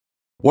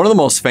One of the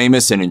most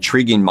famous and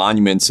intriguing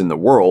monuments in the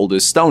world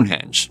is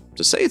Stonehenge.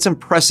 To say it's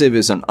impressive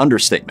is an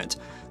understatement.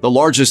 The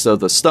largest of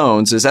the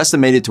stones is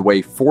estimated to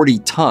weigh 40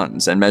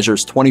 tons and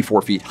measures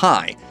 24 feet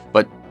high.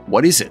 But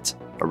what is it?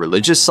 A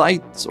religious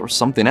site or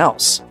something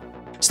else?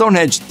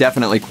 Stonehenge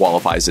definitely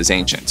qualifies as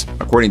ancient.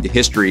 According to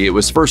history, it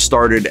was first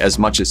started as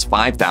much as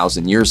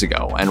 5,000 years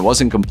ago and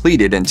wasn't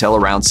completed until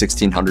around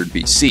 1600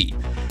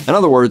 BC. In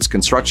other words,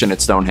 construction at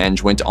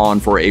Stonehenge went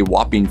on for a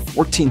whopping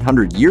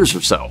 1,400 years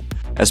or so.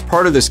 As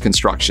part of this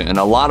construction,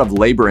 a lot of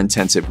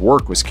labor-intensive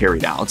work was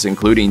carried out,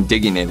 including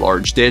digging a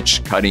large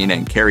ditch, cutting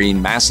and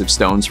carrying massive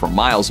stones from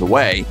miles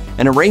away,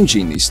 and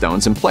arranging these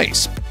stones in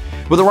place.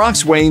 With the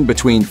rocks weighing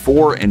between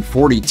 4 and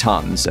 40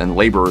 tons and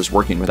laborers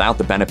working without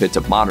the benefit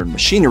of modern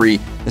machinery,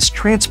 this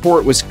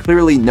transport was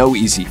clearly no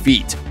easy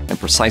feat, and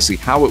precisely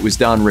how it was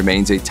done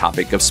remains a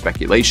topic of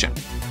speculation.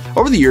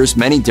 Over the years,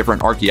 many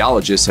different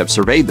archaeologists have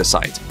surveyed the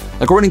site.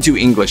 According to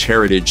English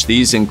Heritage,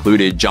 these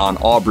included John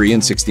Aubrey in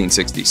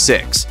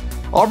 1666.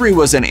 Aubrey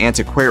was an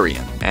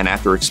antiquarian, and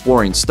after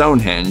exploring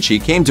Stonehenge, he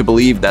came to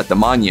believe that the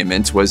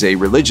monument was a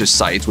religious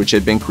site which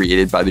had been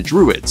created by the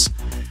Druids.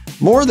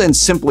 More than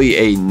simply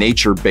a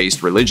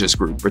nature-based religious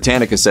group,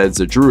 Britannica says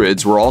the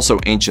Druids were also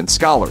ancient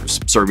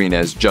scholars, serving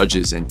as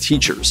judges and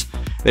teachers.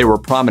 They were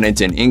prominent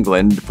in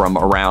England from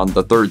around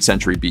the 3rd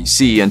century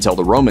BC until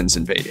the Romans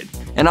invaded.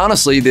 And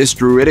honestly, this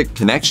Druidic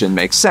connection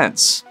makes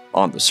sense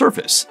on the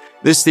surface.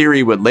 This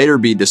theory would later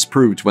be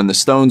disproved when the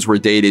stones were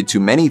dated to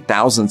many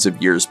thousands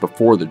of years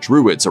before the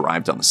Druids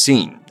arrived on the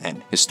scene,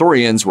 and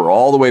historians were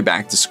all the way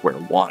back to square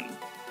one.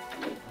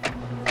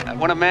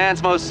 One of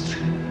man's most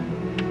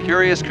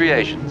curious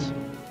creations.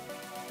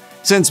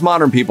 Since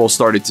modern people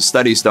started to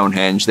study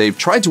Stonehenge, they've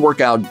tried to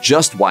work out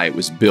just why it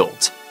was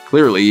built.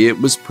 Clearly, it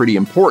was pretty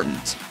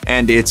important.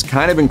 And it's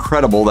kind of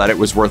incredible that it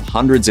was worth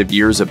hundreds of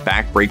years of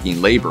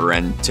backbreaking labor,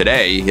 and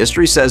today,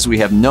 history says we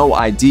have no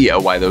idea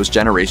why those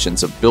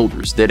generations of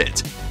builders did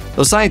it.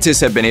 Though scientists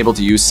have been able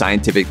to use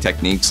scientific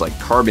techniques like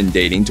carbon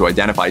dating to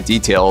identify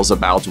details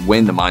about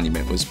when the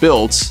monument was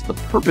built, the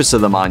purpose of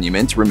the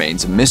monument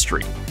remains a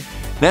mystery.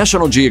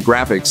 National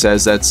Geographic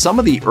says that some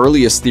of the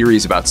earliest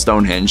theories about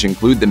Stonehenge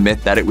include the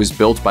myth that it was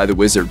built by the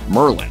wizard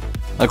Merlin.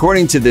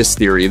 According to this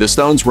theory, the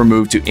stones were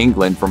moved to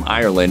England from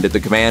Ireland at the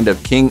command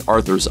of King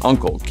Arthur's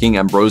uncle, King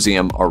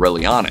Ambrosium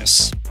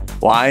Aurelianus.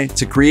 Why?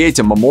 To create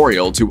a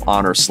memorial to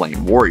honor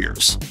slain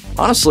warriors.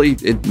 Honestly,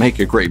 it'd make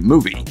a great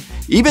movie.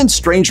 Even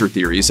stranger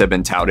theories have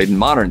been touted in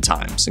modern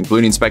times,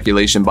 including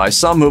speculation by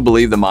some who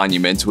believe the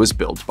monument was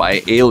built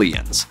by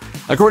aliens.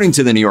 According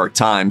to the New York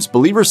Times,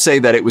 believers say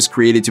that it was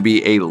created to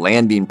be a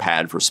landing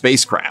pad for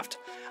spacecraft.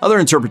 Other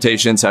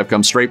interpretations have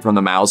come straight from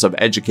the mouths of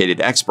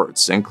educated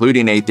experts,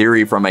 including a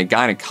theory from a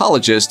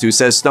gynecologist who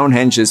says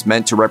Stonehenge is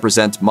meant to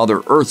represent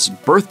Mother Earth's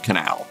birth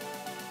canal.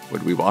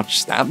 Would we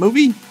watch that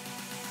movie?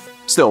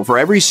 Still, for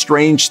every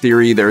strange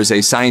theory, there is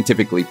a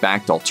scientifically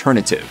backed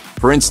alternative.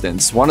 For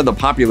instance, one of the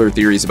popular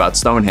theories about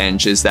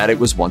Stonehenge is that it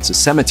was once a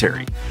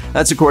cemetery.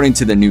 That's according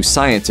to the New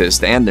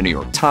Scientist and the New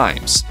York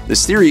Times.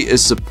 This theory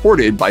is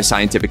supported by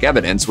scientific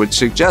evidence which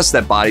suggests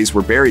that bodies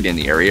were buried in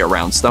the area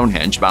around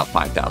Stonehenge about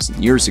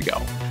 5,000 years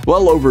ago.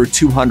 Well over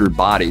 200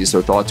 bodies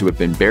are thought to have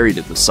been buried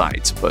at the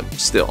site, but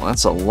still,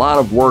 that's a lot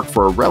of work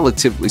for a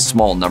relatively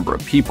small number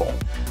of people.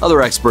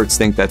 Other experts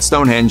think that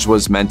Stonehenge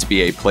was meant to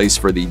be a place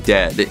for the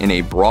dead in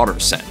a broader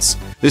sense.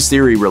 This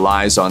theory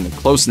relies on the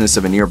closeness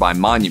of a nearby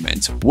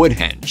monument,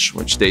 Woodhenge,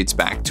 which dates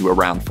back to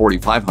around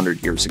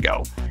 4,500 years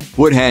ago.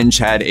 Woodhenge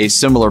had a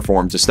similar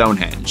form to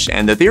Stonehenge,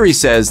 and the theory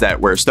says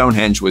that where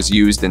Stonehenge was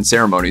used in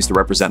ceremonies to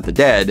represent the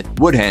dead,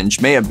 Woodhenge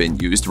may have been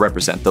used to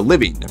represent the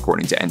living,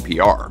 according to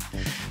NPR.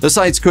 The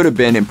sites could have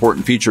been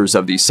important features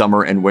of the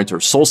summer and winter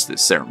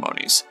solstice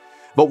ceremonies.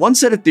 But one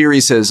set of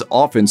theories has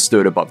often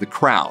stood above the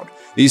crowd.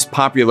 These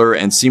popular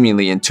and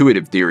seemingly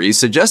intuitive theories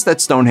suggest that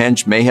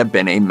Stonehenge may have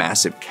been a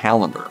massive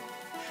calendar.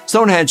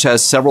 Stonehenge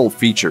has several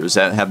features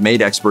that have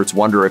made experts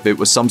wonder if it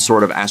was some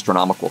sort of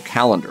astronomical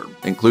calendar,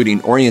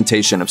 including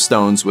orientation of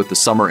stones with the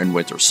summer and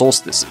winter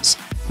solstices.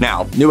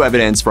 Now, new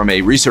evidence from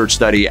a research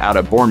study out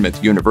of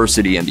Bournemouth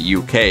University in the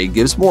UK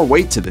gives more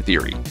weight to the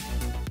theory.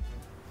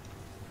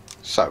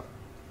 So,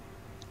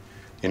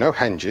 you know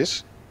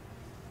henges?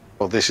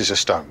 Well, this is a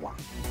stone one.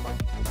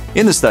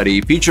 In the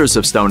study, features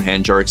of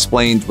Stonehenge are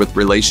explained with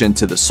relation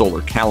to the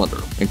solar calendar,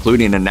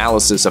 including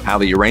analysis of how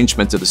the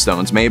arrangement of the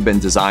stones may have been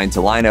designed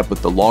to line up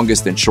with the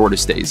longest and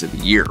shortest days of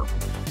the year.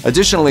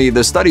 Additionally,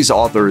 the study's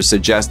authors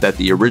suggest that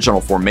the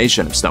original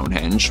formation of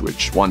Stonehenge,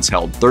 which once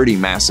held 30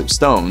 massive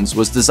stones,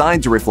 was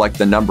designed to reflect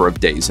the number of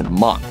days in a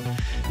month.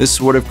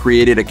 This would have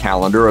created a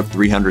calendar of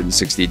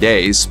 360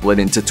 days split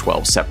into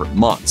 12 separate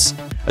months.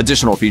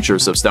 Additional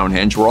features of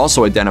Stonehenge were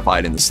also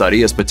identified in the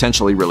study as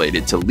potentially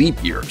related to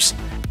leap years.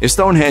 If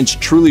Stonehenge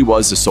truly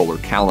was a solar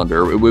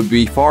calendar, it would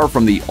be far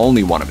from the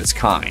only one of its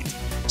kind.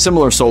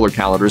 Similar solar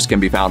calendars can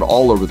be found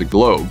all over the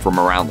globe from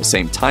around the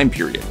same time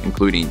period,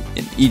 including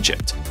in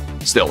Egypt.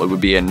 Still, it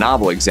would be a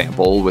novel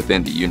example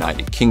within the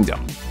United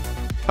Kingdom.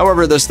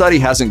 However, the study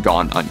hasn't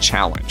gone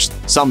unchallenged.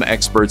 Some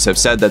experts have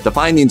said that the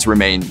findings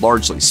remain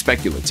largely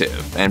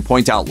speculative and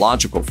point out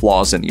logical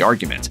flaws in the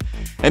argument.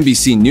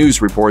 NBC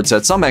News reports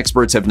that some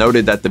experts have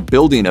noted that the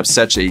building of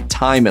such a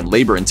time and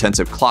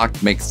labor-intensive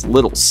clock makes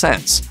little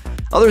sense.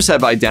 Others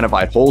have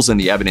identified holes in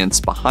the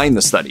evidence behind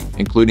the study,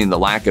 including the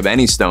lack of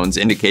any stones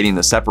indicating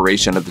the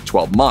separation of the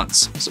 12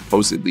 months,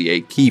 supposedly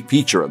a key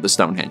feature of the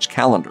Stonehenge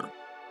calendar.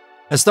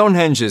 As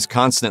Stonehenge is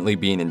constantly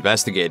being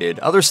investigated,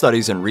 other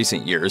studies in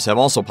recent years have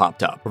also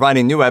popped up,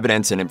 providing new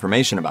evidence and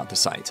information about the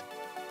site.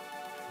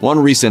 One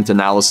recent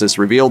analysis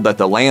revealed that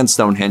the land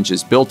Stonehenge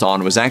is built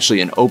on was actually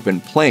an open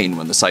plain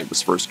when the site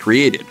was first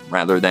created,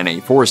 rather than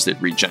a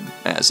forested region,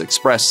 as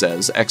expressed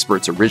as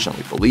experts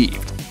originally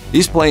believed.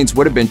 These plains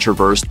would have been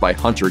traversed by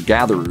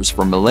hunter-gatherers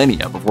for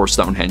millennia before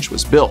Stonehenge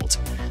was built.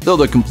 Though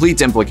the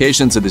complete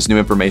implications of this new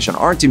information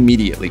aren't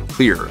immediately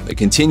clear, the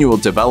continual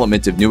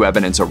development of new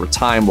evidence over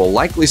time will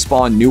likely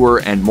spawn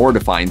newer and more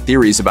defined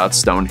theories about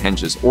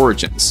Stonehenge's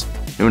origins.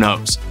 Who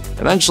knows?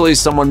 Eventually,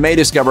 someone may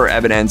discover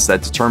evidence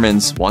that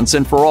determines once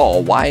and for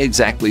all why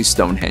exactly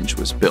Stonehenge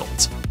was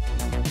built.